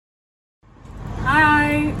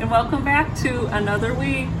and welcome back to another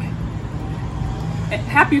week.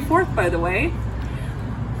 Happy 4th, by the way.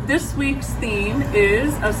 This week's theme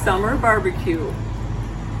is a summer barbecue.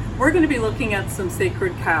 We're going to be looking at some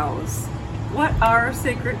sacred cows. What are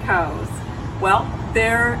sacred cows? Well,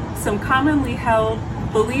 they're some commonly held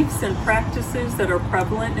beliefs and practices that are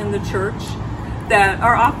prevalent in the church that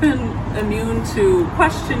are often immune to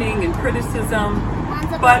questioning and criticism.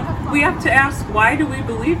 But we have to ask, why do we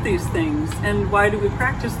believe these things and why do we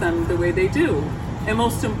practice them the way they do? And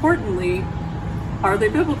most importantly, are they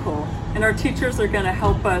biblical? And our teachers are going to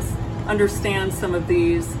help us understand some of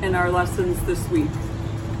these in our lessons this week.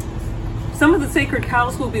 Some of the sacred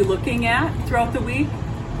cows we'll be looking at throughout the week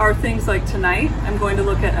are things like tonight, I'm going to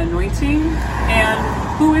look at anointing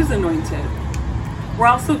and who is anointed. We're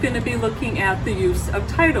also going to be looking at the use of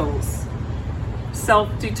titles,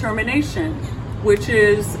 self-determination, which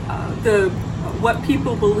is what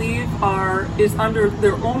people believe is under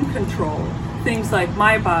their own control. Things like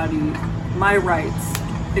my body, my rights,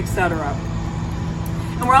 etc.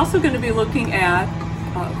 And we're also going to be looking at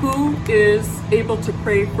who is able to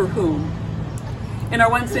pray for whom. In our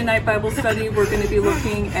Wednesday night Bible study, we're going to be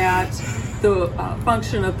looking at the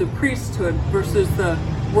function of the priesthood versus the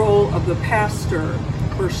role of the pastor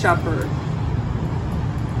or shepherd.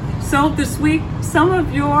 So this week, some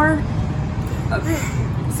of your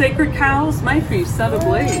sacred cows might be set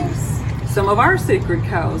ablaze. Some of our sacred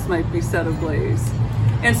cows might be set ablaze.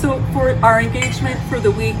 And so for our engagement for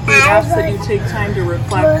the week, we ask that you take time to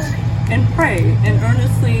reflect and pray and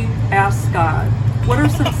earnestly ask God, what are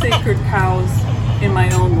some sacred cows in my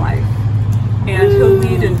own life? And He'll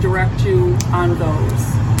lead and direct you on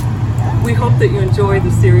those. We hope that you enjoy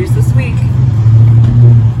the series this week.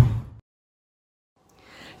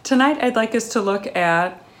 Tonight, I'd like us to look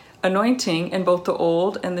at anointing in both the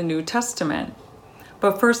Old and the New Testament.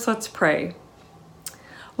 But first, let's pray.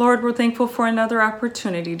 Lord, we're thankful for another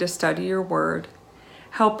opportunity to study your word.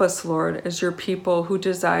 Help us, Lord, as your people who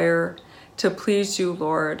desire to please you,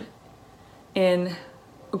 Lord, in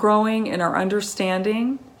growing in our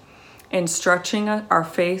understanding and stretching our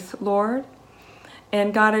faith, Lord.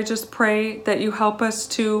 And God, I just pray that you help us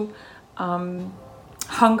to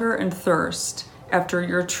hunger and thirst after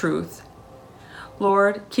your truth.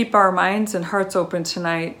 Lord, keep our minds and hearts open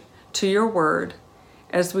tonight to your word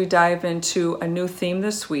as we dive into a new theme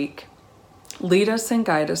this week. Lead us and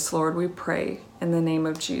guide us, Lord, we pray, in the name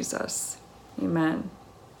of Jesus. Amen.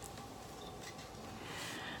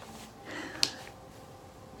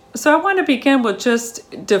 So I want to begin with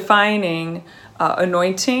just defining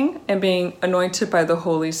anointing and being anointed by the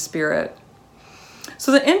Holy Spirit.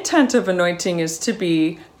 So the intent of anointing is to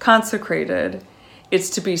be consecrated. It's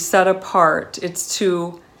to be set apart. It's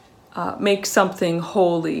to make something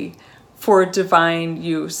holy for divine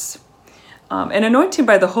use. And anointing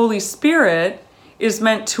by the Holy Spirit is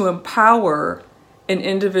meant to empower an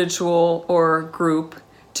individual or group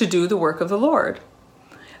to do the work of the Lord.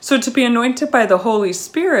 So to be anointed by the Holy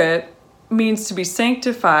Spirit means to be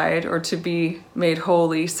sanctified or to be made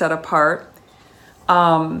holy, set apart,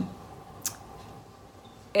 and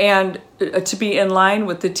to be in line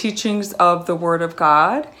with the teachings of the Word of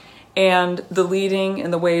God and the leading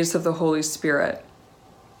and the ways of the Holy Spirit.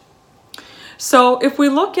 So if we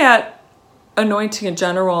look at anointing in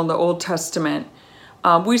general in the Old Testament,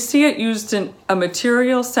 we see it used in a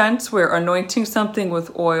material sense where anointing something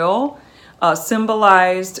with oil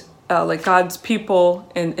symbolized like God's people.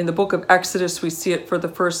 In the book of Exodus, we see it for the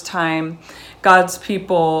first time. God's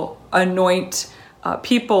people anoint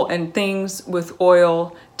people and things with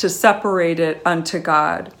oil to separate it unto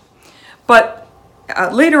God. But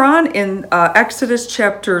later on in Exodus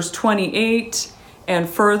chapters 28 and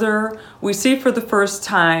further, we see for the first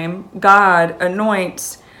time God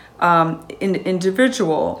anoints an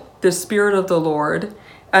individual. The Spirit of the Lord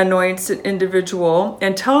anoints an individual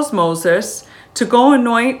and tells Moses to go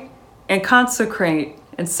anoint and consecrate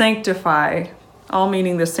and sanctify, all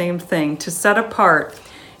meaning the same thing, to set apart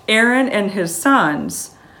Aaron and his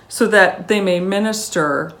sons so that they may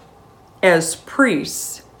minister as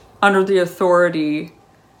priests under the authority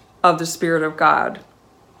of the Spirit of God.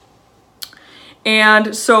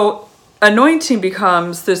 And so anointing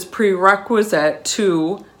becomes this prerequisite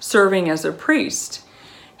to serving as a priest.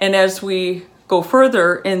 And as we go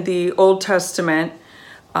further in the Old Testament,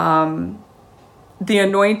 the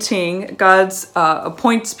anointing, God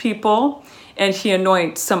appoints people and he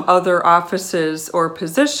anoints some other offices or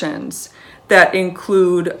positions that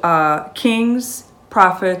include kings,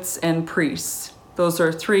 prophets, and priests. Those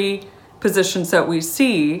are three positions that we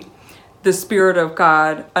see the Spirit of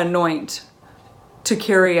God anoint to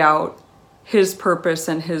carry out his purpose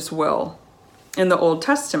and his will. in the Old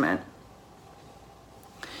Testament.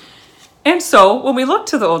 And so when we look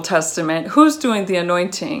to the Old Testament, who's doing the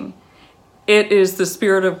anointing? It is the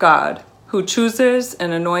Spirit of God who chooses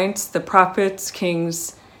and anoints the prophets,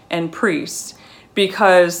 kings, and priests,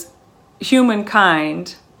 because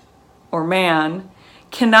humankind, or man,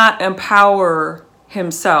 cannot empower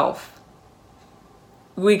himself.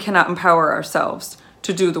 We cannot empower ourselves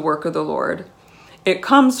to do the work of the Lord. It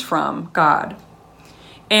comes from God.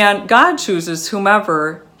 And God chooses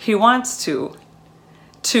whomever he wants to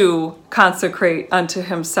consecrate unto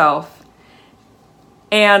himself.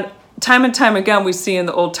 And time again, we see in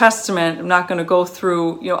the Old Testament, I'm not going to go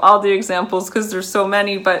through all the examples because there's so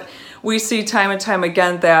many, but we see time and time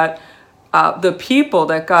again that the people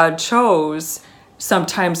that God chose,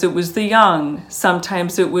 sometimes it was the young,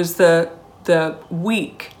 sometimes it was the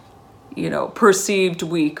weak, perceived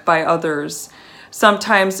weak by others.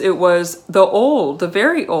 Sometimes it was the old, the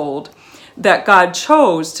very old, that God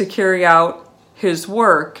chose to carry out his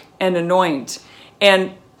work and anoint.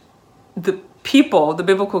 And the people, the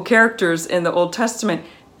biblical characters in the Old Testament,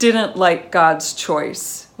 didn't like God's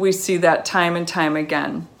choice. We see that time and time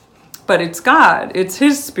again. But it's God, it's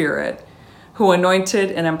his Spirit who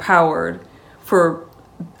anointed and empowered for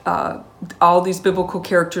all these biblical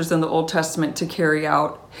characters in the Old Testament to carry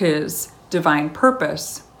out his divine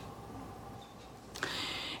purpose.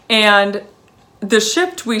 And the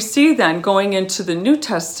shift we see then going into the New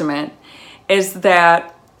Testament is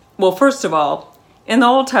that, well, first of all, in the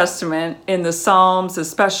Old Testament, in the Psalms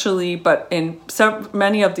especially, but in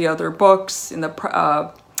many of the other books, in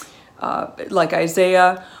the like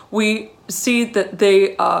Isaiah, we see that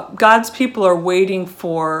God's people are waiting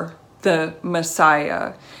for the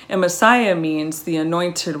Messiah. And Messiah means the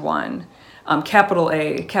anointed one, capital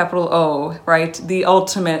A, capital O, right? The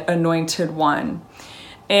ultimate anointed one.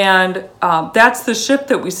 And that's the shift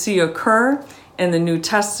that we see occur in the New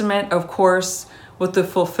Testament, of course, with the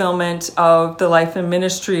fulfillment of the life and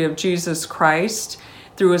ministry of Jesus Christ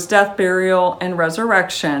through his death, burial, and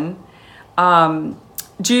resurrection.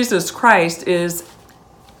 Jesus Christ is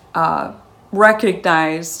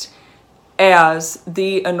recognized as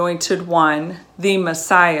the anointed one, the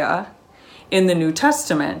Messiah, in the New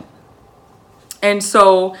Testament. And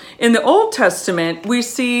so in the Old Testament, we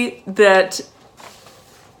see that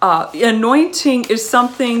anointing is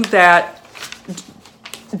something that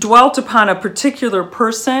dwelt upon a particular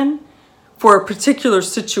person for a particular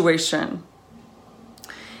situation.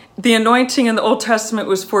 The anointing in the Old Testament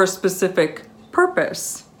was for a specific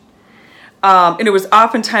purpose. And it was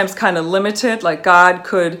oftentimes kind of limited, like God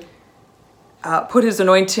could put his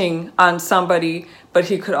anointing on somebody, but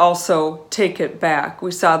he could also take it back.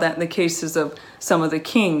 We saw that in the cases of some of the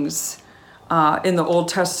kings in the Old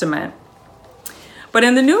Testament. But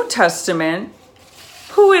in the New Testament,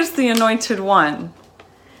 who is the anointed one?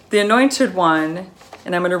 The anointed one,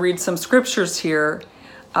 and I'm going to read some scriptures here,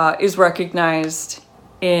 is recognized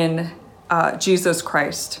in Jesus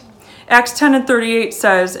Christ. Acts 10:38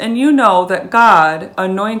 says, "And you know that God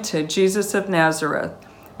anointed Jesus of Nazareth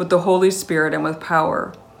with the Holy Spirit and with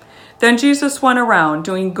power. Then Jesus went around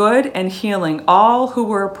doing good and healing all who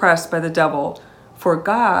were oppressed by the devil, for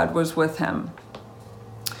God was with him."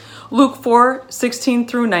 Luke 4:16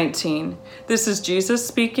 through 19. This is Jesus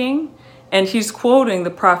speaking, and he's quoting the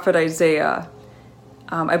prophet Isaiah.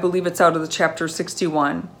 I believe it's out of the chapter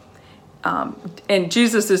 61. And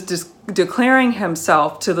Jesus is declaring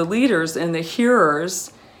himself to the leaders and the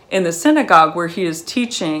hearers in the synagogue where he is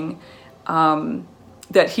teaching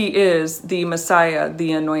that he is the Messiah,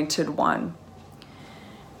 the anointed one.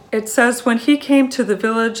 It says, "When he came to the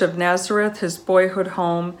village of Nazareth, his boyhood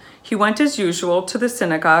home, he went as usual to the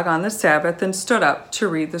synagogue on the Sabbath and stood up to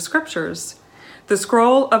read the scriptures. The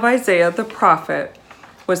scroll of Isaiah the prophet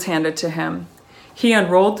was handed to him. He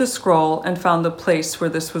unrolled the scroll and found the place where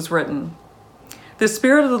this was written. 'The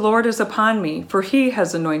Spirit of the Lord is upon me, for he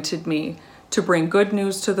has anointed me to bring good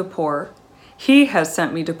news to the poor. He has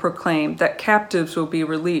sent me to proclaim that captives will be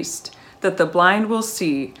released, that the blind will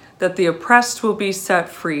see, that the oppressed will be set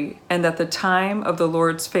free, and that the time of the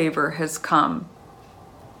Lord's favor has come.'"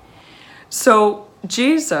 So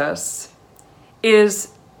Jesus is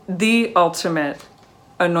the ultimate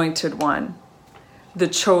anointed one, the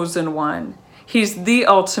chosen one. He's the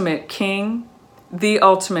ultimate king, the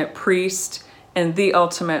ultimate priest, and the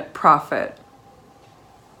ultimate prophet.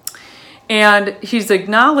 And he's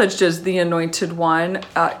acknowledged as the anointed one,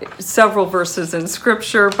 several verses in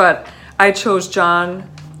scripture, but I chose John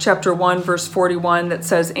chapter 1, verse 41, that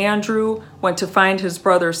says, "Andrew went to find his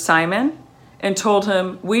brother Simon and told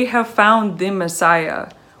him, 'We have found the Messiah,'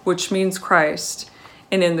 which means Christ.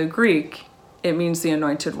 And in the Greek, it means the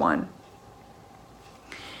anointed one."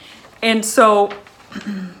 And so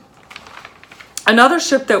another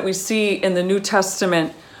shift that we see in the New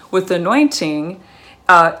Testament with anointing,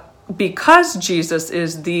 because Jesus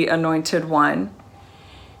is the anointed one,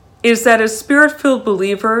 is that as Spirit-filled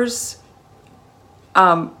believers,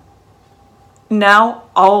 now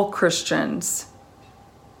all Christians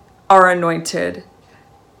are anointed.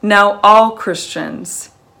 Now all Christians,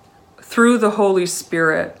 through the Holy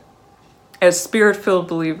Spirit, as Spirit-filled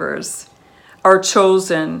believers, are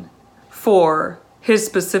chosen for His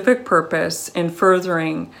specific purpose in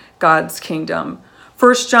furthering God's kingdom.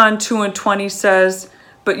 1 John 2:20 says,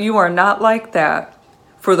 "But you are not like that,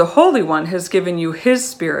 for the Holy One has given you His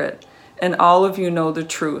Spirit, and all of you know the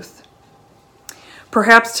truth."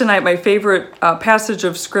 Perhaps tonight my favorite passage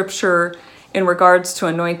of Scripture in regards to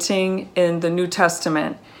anointing in the New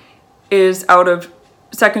Testament is out of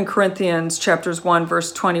 2 Corinthians chapters 1,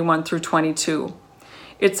 verse 21 through 22.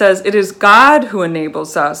 It says, "It is God who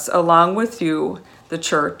enables us, along with you, the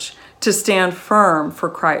church, to stand firm for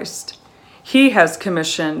Christ. He has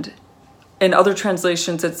commissioned," in other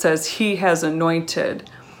translations it says, "He has anointed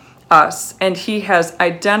us, and He has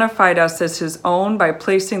identified us as His own by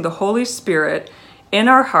placing the Holy Spirit in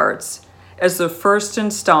our hearts as the first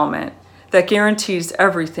installment that guarantees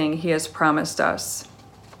everything He has promised us."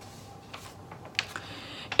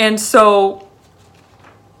 And so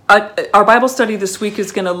our Bible study this week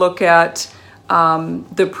is going to look at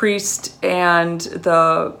the priest and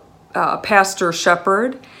the pastor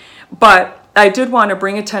shepherd. But I did want to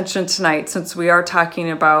bring attention tonight, since we are talking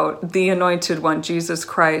about the anointed one, Jesus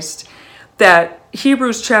Christ, that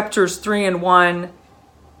Hebrews chapters 3 and 1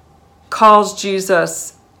 calls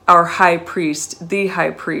Jesus our high priest, the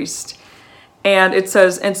high priest. And it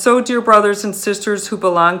says, "And so, dear brothers and sisters who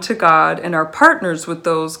belong to God and are partners with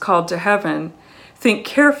those called to heaven, think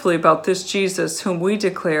carefully about this Jesus whom we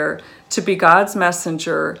declare to be God's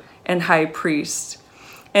messenger and high priest.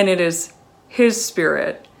 And it is His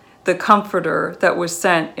Spirit, the Comforter, that was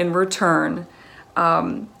sent in return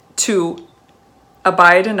to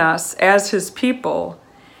abide in us as His people.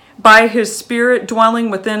 By His Spirit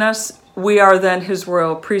dwelling within us, we are then His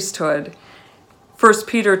royal priesthood." 1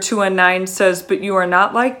 Peter 2 and 9 says, "But you are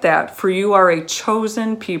not like that, for you are a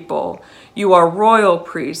chosen people. You are royal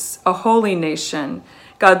priests, a holy nation,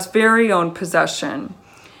 God's very own possession.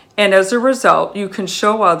 And as a result, you can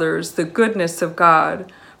show others the goodness of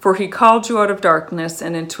God, for He called you out of darkness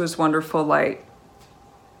and into His wonderful light."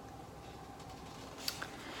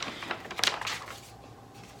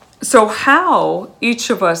 So how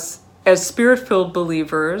each of us as Spirit-filled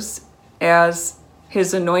believers, as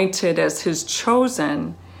His anointed, as His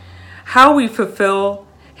chosen, how we fulfill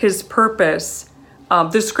His purpose,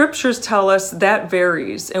 the Scriptures tell us that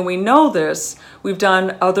varies. And we know this. We've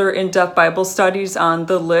done other in-depth Bible studies on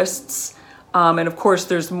the lists. And of course,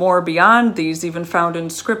 there's more beyond these, even found in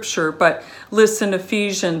Scripture. But lists in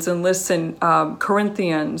Ephesians and lists in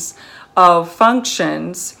Corinthians of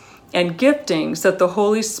functions and giftings that the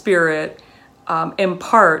Holy Spirit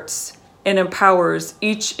imparts and empowers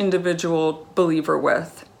each individual believer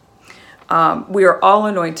with. We are all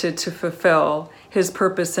anointed to fulfill His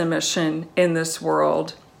purpose and mission in this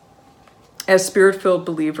world as Spirit-filled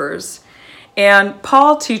believers. And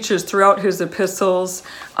Paul teaches throughout his epistles,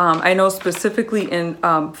 I know specifically in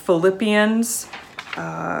Philippians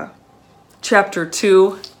chapter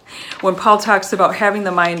 2, when Paul talks about having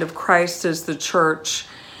the mind of Christ as the church,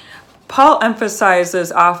 Paul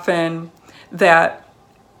emphasizes often that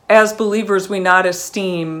as believers, we not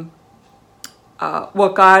esteem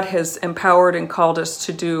what God has empowered and called us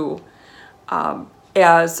to do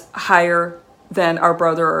as higher than our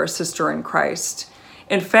brother or sister in Christ.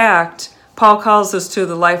 In fact, Paul calls us to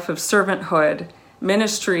the life of servanthood,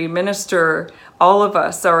 minister. All of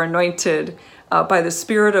us are anointed by the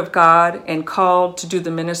Spirit of God and called to do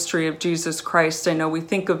the ministry of Jesus Christ. I know we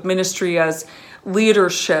think of ministry as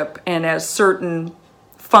leadership and as certain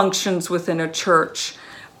functions within a church.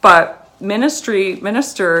 But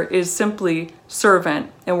minister is simply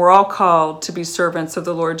servant, and we're all called to be servants of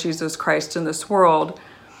the Lord Jesus Christ in this world.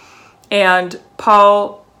 And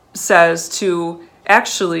Paul says to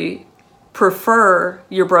actually prefer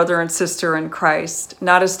your brother and sister in Christ,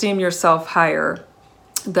 not esteem yourself higher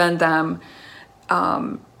than them,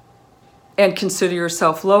 and consider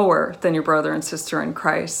yourself lower than your brother and sister in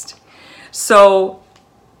Christ. So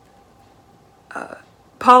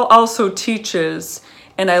Paul also teaches,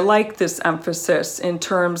 and I like this emphasis in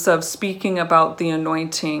terms of speaking about the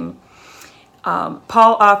anointing.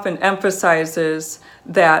 Paul often emphasizes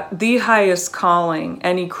that the highest calling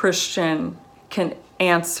any Christian can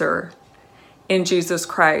answer in Jesus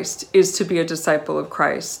Christ is to be a disciple of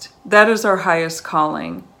Christ. That is our highest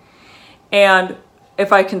calling. And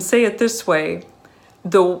if I can say it this way,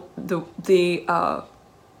 the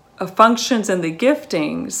functions and the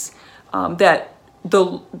giftings that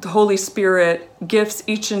the Holy Spirit gifts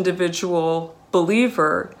each individual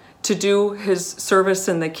believer to do his service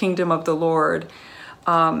in the kingdom of the Lord,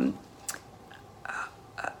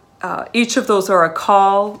 each of those are a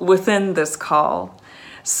call within this call.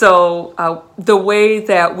 So the way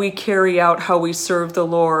that we carry out how we serve the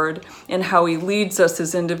Lord and how he leads us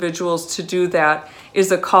as individuals to do that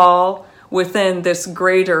is a call within this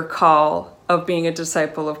greater call of being a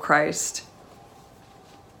disciple of Christ.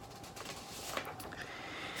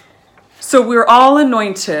 So we're all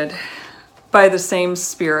anointed by the same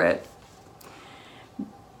Spirit,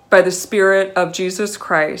 by the Spirit of Jesus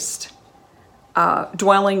Christ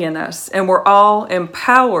dwelling in us, and we're all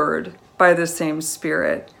empowered by the same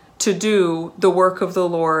Spirit to do the work of the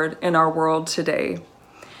Lord in our world today.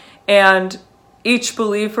 And each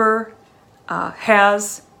believer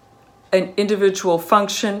has an individual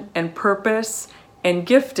function and purpose and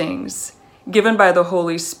giftings given by the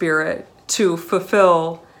Holy Spirit to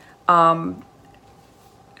fulfill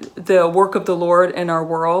the work of the Lord in our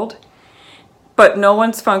world. But no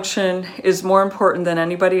one's function is more important than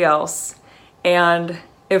anybody else. And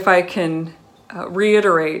if I can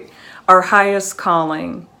reiterate, our highest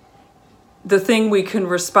calling, the thing we can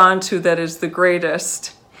respond to that is the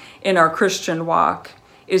greatest in our Christian walk,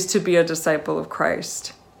 is to be a disciple of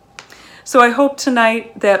Christ. So I hope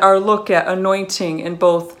tonight that our look at anointing in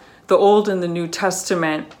both the Old and the New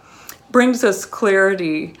Testament brings us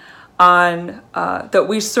clarity on that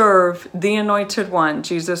we serve the Anointed One,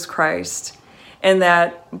 Jesus Christ, and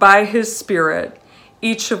that by his Spirit,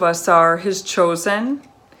 each of us are his chosen,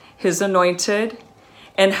 his anointed,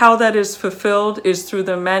 and how that is fulfilled is through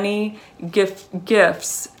the many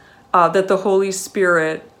gifts that the Holy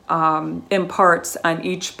Spirit imparts on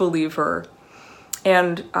each believer.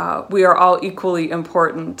 And we are all equally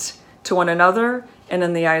important to one another and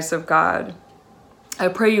in the eyes of God. I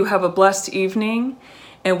pray you have a blessed evening,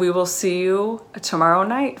 and we will see you tomorrow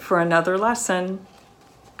night for another lesson.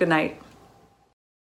 Good night.